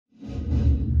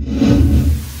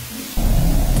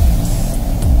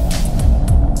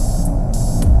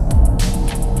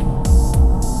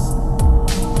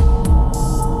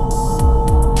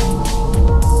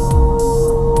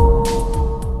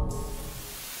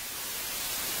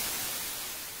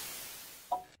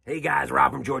Hey guys,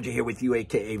 Rob from Georgia here with you,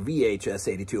 aka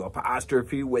VHS82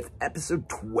 apostrophe, with episode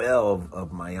 12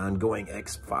 of my ongoing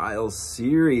X-Files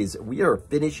series. We are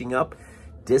finishing up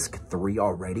disc 3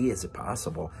 already. Is it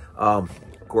possible? Of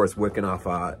course, working off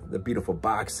the beautiful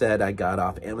box set I got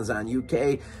off Amazon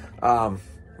UK.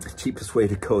 Cheapest way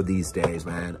to go these days,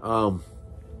 man.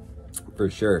 For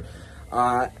sure.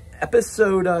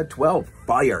 Episode 12,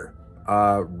 Fire.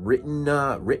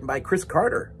 Written by Chris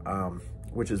Carter.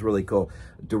 Which is really cool.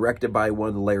 Directed by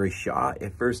one Larry Shaw.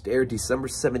 It first aired December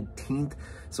 17th.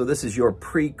 So this is your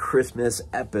pre-Christmas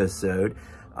episode.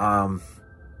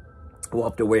 We'll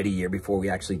have to wait a year before we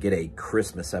actually get a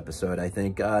Christmas episode, I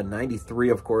think. 93,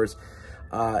 of course.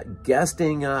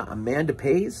 Guesting Amanda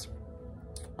Pays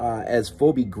as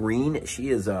Phoebe Green. She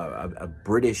is a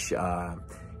British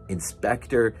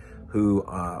inspector who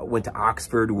went to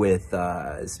Oxford with,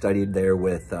 studied there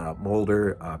with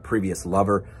Mulder, previous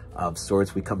lover of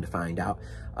sorts, we come to find out.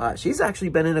 She's actually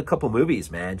been in a couple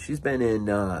movies, man. She's been in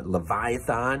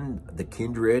Leviathan, The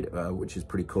Kindred, which is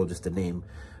pretty cool just to name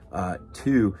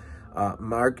two.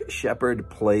 Mark Sheppard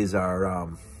plays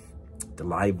our, the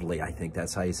Lively, I think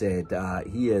that's how you say it.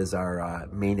 He is our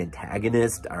main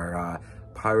antagonist, our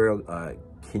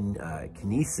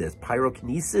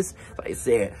pyrokinesis, if I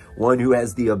say it, one who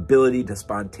has the ability to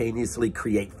spontaneously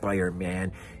create fire,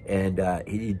 man, and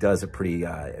he does it pretty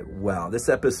well. This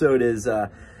episode is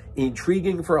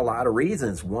intriguing for a lot of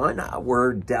reasons. One,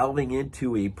 we're delving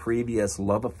into a previous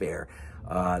love affair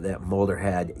that Mulder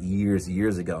had years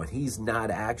ago, and he's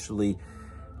not actually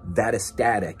that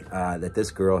ecstatic that this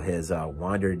girl has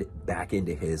wandered back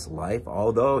into his life,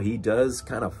 although he does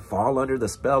kind of fall under the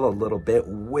spell a little bit,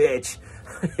 which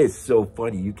is so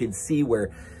funny. You can see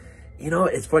where, you know,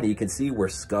 it's funny, you can see where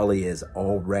Scully is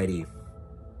already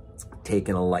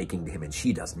taking a liking to him, and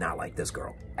she does not like this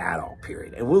girl at all,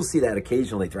 period. And we'll see that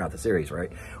occasionally throughout the series,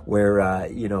 right? Where,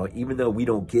 you know, even though we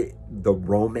don't get the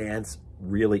romance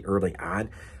really early on,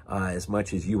 as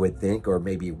much as you would think or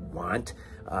maybe want,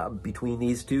 between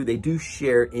these two, they do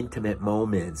share intimate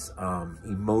moments,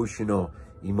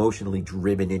 emotionally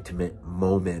driven intimate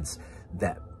moments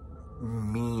that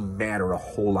matter a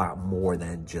whole lot more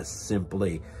than just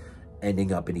simply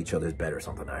ending up in each other's bed or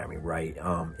something. I mean, right?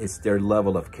 It's their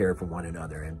level of care for one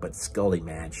another. But Scully,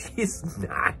 man, she's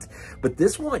not. But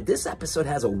this episode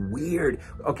has a weird,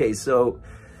 okay, so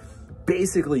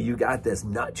basically you got this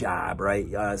nut job,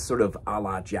 right? Sort of a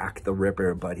la Jack the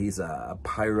Ripper, but he's a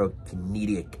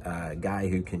pyrokinetic guy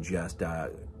who can just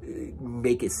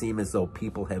make it seem as though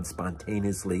people have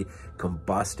spontaneously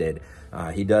combusted.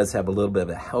 He does have a little bit of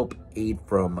a help aid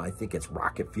from, I think it's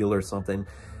rocket fuel or something,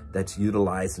 that's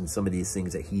utilized in some of these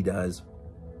things that he does.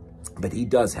 But he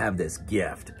does have this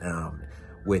gift,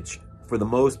 which for the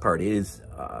most part is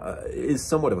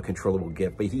somewhat of a controllable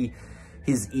gift, but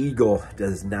his ego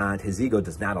does not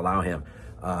allow him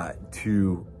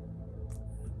to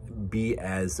be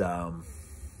as, I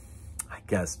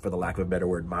guess, for the lack of a better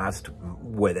word, mossed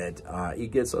with it. He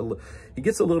gets a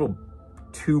little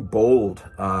too bold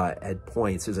at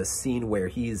points. There's a scene where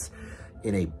he's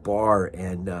in a bar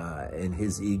and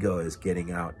his ego is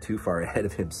getting out too far ahead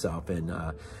of himself, and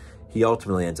he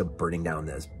ultimately ends up burning down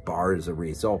this bar as a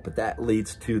result. But that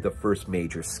leads to the first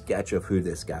major sketch of who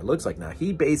this guy looks like. Now,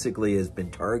 he basically has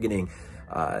been targeting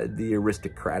the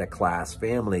aristocratic class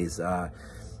families.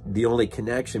 The only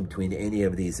connection between any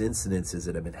of these incidences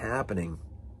that have been happening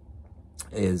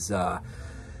is that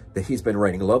he's been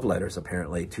writing love letters,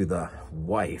 apparently, to the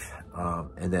wife,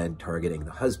 and then targeting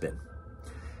the husband.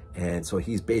 And so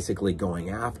he's basically going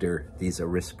after these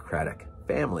aristocratic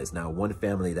families. Now, one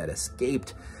family that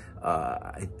escaped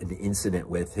an incident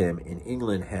with him in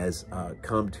England has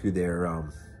come to their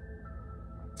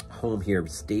home here,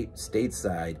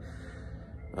 stateside.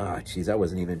 Geez, I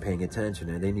wasn't even paying attention.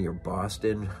 Are they near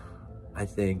Boston, I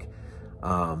think?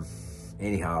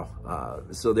 Anyhow,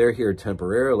 so they're here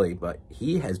temporarily, but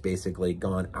he has basically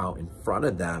gone out in front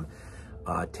of them,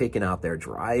 taken out their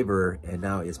driver, and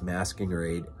now is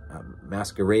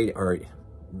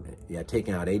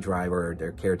taking out a driver,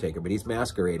 their caretaker, but he's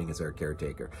masquerading as their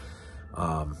caretaker.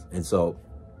 And so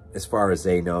as far as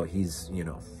they know, he's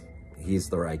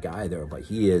the right guy there, but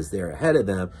he is there ahead of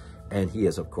them, and he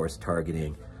is, of course,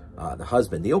 targeting the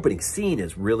husband. The opening scene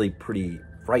is really pretty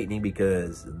frightening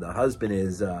because the husband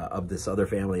is of this other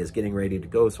family is getting ready to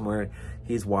go somewhere.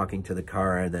 He's walking to the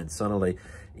car, and then suddenly,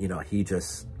 you know, he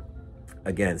just,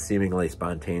 again, seemingly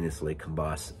spontaneously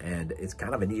combusts. And it's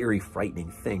kind of an eerie, frightening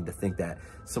thing to think that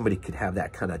somebody could have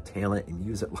that kind of talent and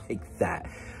use it like that.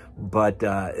 But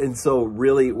and so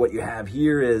really what you have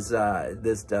here is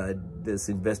this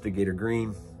investigator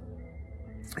Green,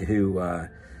 who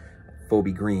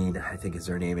Phoebe Green, I think is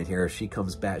her name in here. She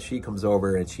comes back, she comes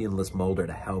over and she enlists Mulder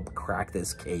to help crack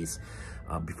this case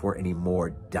before any more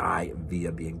die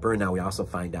via being burned. Now, we also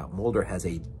find out Mulder has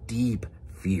a deep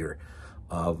fear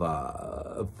of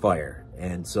fire.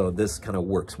 And so this kind of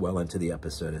works well into the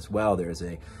episode as well. There's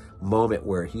a moment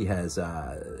where he has,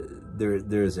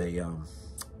 there's a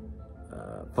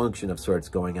function of sorts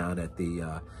going on at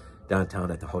the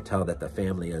downtown at the hotel that the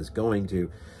family is going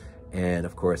to. And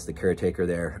of course, the caretaker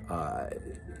there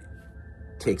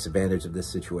takes advantage of this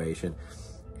situation.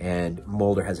 And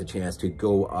Mulder has a chance to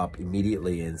go up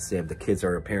immediately and say the kids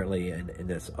are apparently in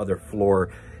this other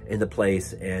floor in the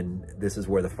place, and this is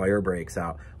where the fire breaks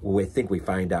out. What we think we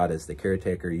find out is the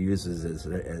caretaker uses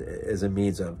as a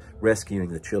means of rescuing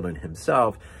the children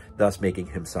himself, thus making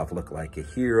himself look like a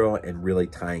hero and really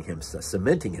tying himself,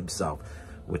 cementing himself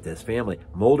with this family.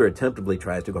 Mulder attemptably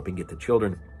tries to go up and get the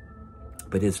children,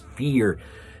 but his fear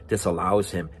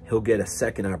disallows him. He'll get a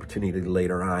second opportunity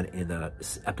later on in the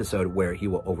episode where he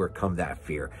will overcome that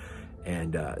fear.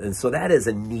 And so that is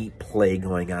a neat play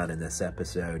going on in this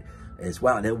episode as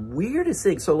well. And the weirdest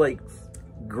thing, so like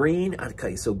Green,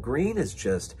 okay, so Green is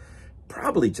just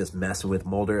probably just messing with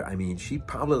Mulder. I mean, she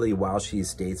probably, while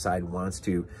she's stateside, wants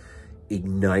to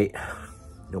ignite,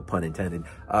 no pun intended,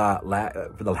 for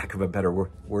the lack of a better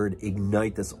word,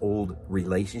 ignite this old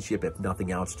relationship, if nothing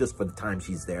else, just for the time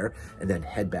she's there, and then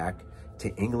head back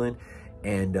to England.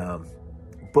 And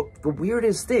but the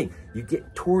weirdest thing, you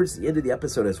get towards the end of the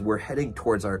episode as we're heading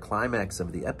towards our climax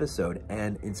of the episode,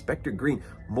 and Inspector Green,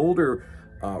 Mulder,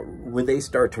 when they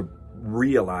start to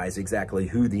realize exactly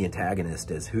who the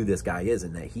antagonist is, who this guy is,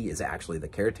 and that he is actually the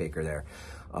caretaker there,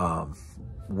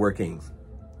 working,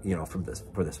 you know,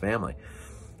 for this family.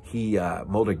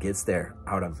 Mulder gets there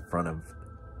out in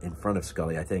front of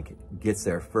Scully, I think, gets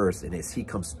there first, and as he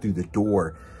comes through the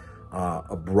door,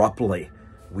 abruptly,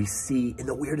 we see, and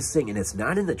the weirdest thing, and it's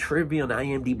not in the trivia on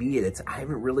IMDb,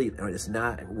 it's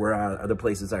not where other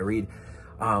places I read,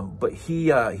 but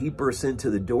he bursts into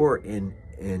the door and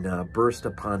burst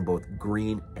upon both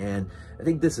Green and, I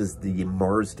think this is the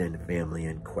Marsden family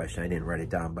in question. I didn't write it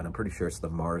down, but I'm pretty sure it's the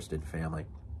Marsden family,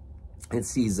 and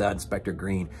sees Inspector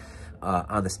Green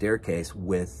on the staircase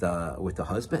with the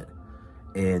husband,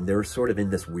 and they're sort of in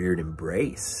this weird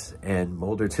embrace, and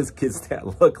Mulder just gets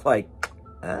that look like,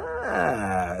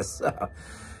 so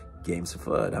game's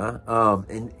afoot, huh?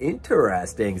 And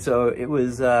interesting. So it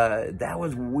was, that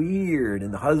was weird,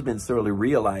 and the husband thoroughly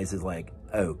realizes, like,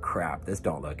 oh crap, this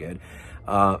don't look good.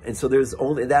 And so there's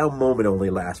only, that moment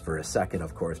only lasts for a second,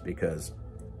 of course, because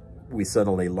we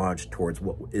suddenly launch towards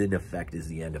what in effect is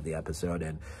the end of the episode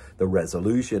and the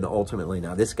resolution ultimately.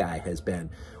 Now, this guy has been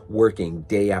working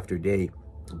day after day,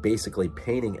 basically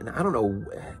painting, and I don't know,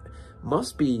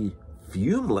 must be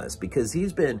fumeless, because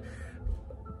he's been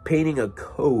painting a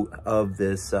coat of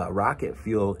this rocket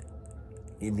fuel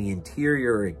in the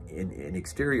interior and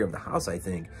exterior of the house, I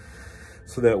think,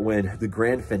 so that when the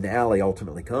grand finale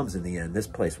ultimately comes in the end, this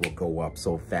place will go up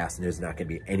so fast and there's not going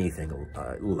to be anything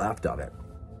left of it.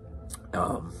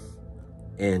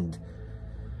 And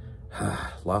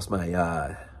lost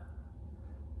my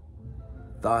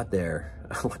thought there.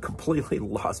 Completely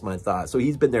lost my thought. So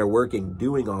he's been there working,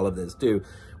 doing all of this too,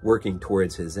 working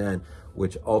towards his end,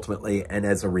 which ultimately, and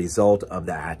as a result of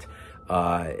that,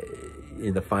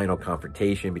 in the final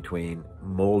confrontation between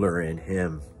Mulder and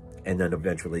him, and then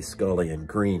eventually Scully and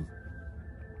Green,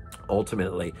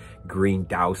 ultimately Green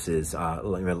douses,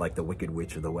 like the Wicked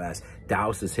Witch of the West,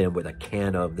 douses him with a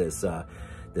can of this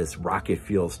this rocket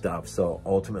fuel stuff. So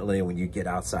ultimately, when you get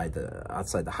outside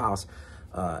the house,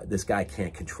 this guy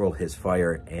can't control his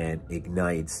fire and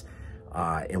ignites,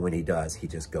 and when he does, he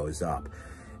just goes up.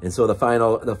 And so the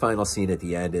final scene at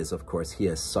the end is, of course, he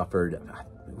has suffered,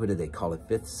 what do they call it,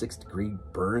 5th, 6th degree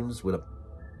burns,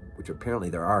 which apparently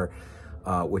there are,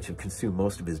 which have consumed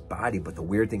most of his body. But the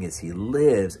weird thing is he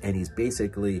lives, and he's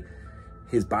basically,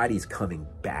 his body's coming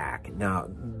back. Now,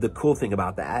 the cool thing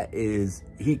about that is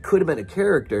he could have been a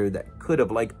character that could have,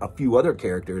 like a few other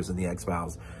characters in the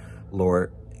X-Files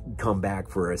lore, come back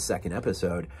for a second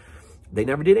episode. They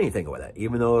never did anything with it,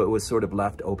 even though it was sort of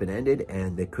left open-ended,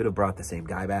 and they could have brought the same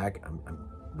guy back, I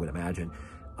would imagine.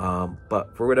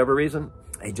 But for whatever reason,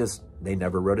 they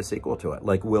never wrote a sequel to it.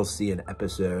 Like, we'll see an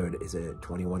episode, is it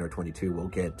 21 or 22, we'll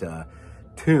get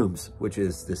Tombs, which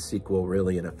is the sequel,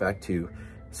 really, in effect, to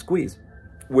Squeeze,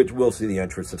 which we'll see the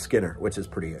entrance of Skinner, which is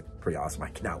pretty awesome. I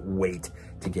cannot wait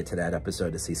to get to that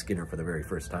episode to see Skinner for the very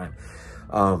first time.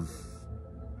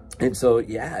 And so,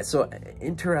 yeah, so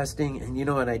interesting. And you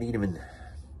know what? I didn't even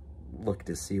look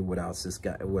to see what else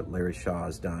what Larry Shaw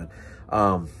has done.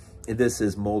 this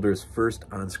is Mulder's first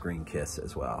on-screen kiss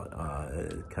as well.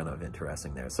 Kind of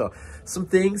interesting there. So some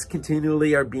things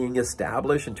continually are being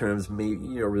established in terms of maybe,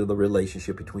 you know, the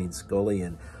relationship between Scully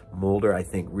and Mulder. I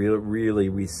think really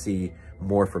we see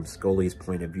more from Scully's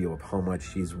point of view of how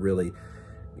much she's really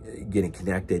getting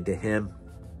connected to him.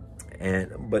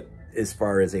 But as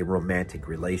far as a romantic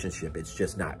relationship, it's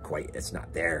just not quite, it's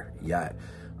not there yet.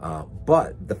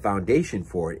 But the foundation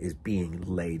for it is being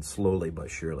laid slowly but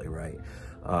surely, right?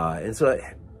 And so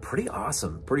pretty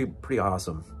awesome, pretty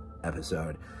awesome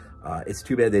episode. It's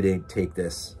too bad they didn't take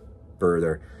this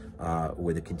further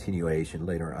with a continuation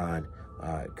later on.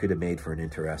 Could have made for an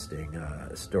interesting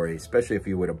story, especially if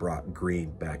you would have brought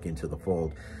Green back into the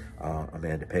fold,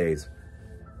 Amanda Pays.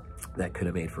 That could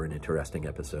have made for an interesting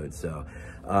episode. So,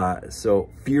 so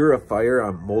fear of fire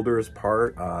on Mulder's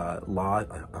part,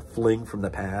 a fling from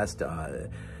the past,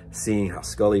 seeing how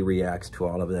Scully reacts to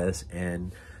all of this,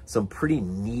 and some pretty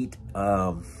neat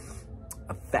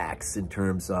effects in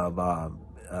terms of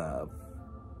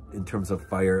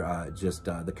fire, just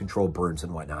the control burns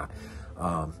and whatnot.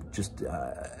 I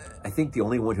think the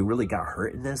only one who really got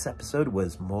hurt in this episode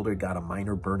was Mulder. Got a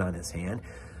minor burn on his hand.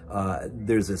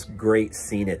 There's this great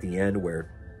scene at the end where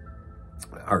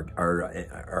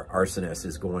our arsonist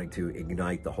is going to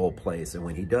ignite the whole place, and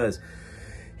when he does,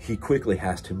 he quickly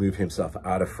has to move himself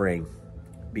out of frame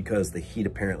because the heat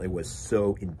apparently was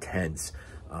so intense.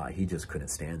 He just couldn't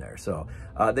stand there. So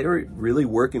they were really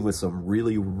working with some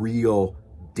really real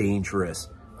dangerous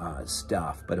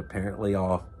stuff, but apparently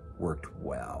all worked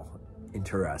well.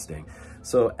 Interesting.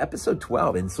 So episode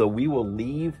 12, and so we will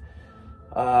leave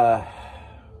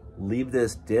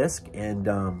this disc, and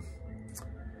I'm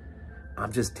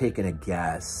just taking a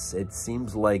guess. It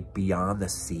seems like Beyond the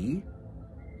Sea.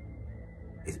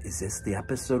 Is this the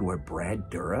episode where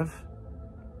Brad Dourif,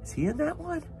 is he in that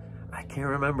one? I can't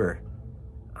remember.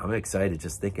 I'm excited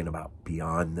just thinking about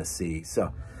Beyond the Sea.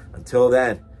 So until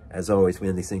then, as always, we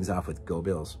end these things off with Go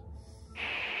Bills.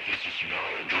 This is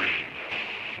not a dream.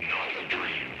 Not a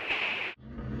dream.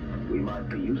 We might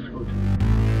be useful to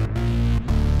you.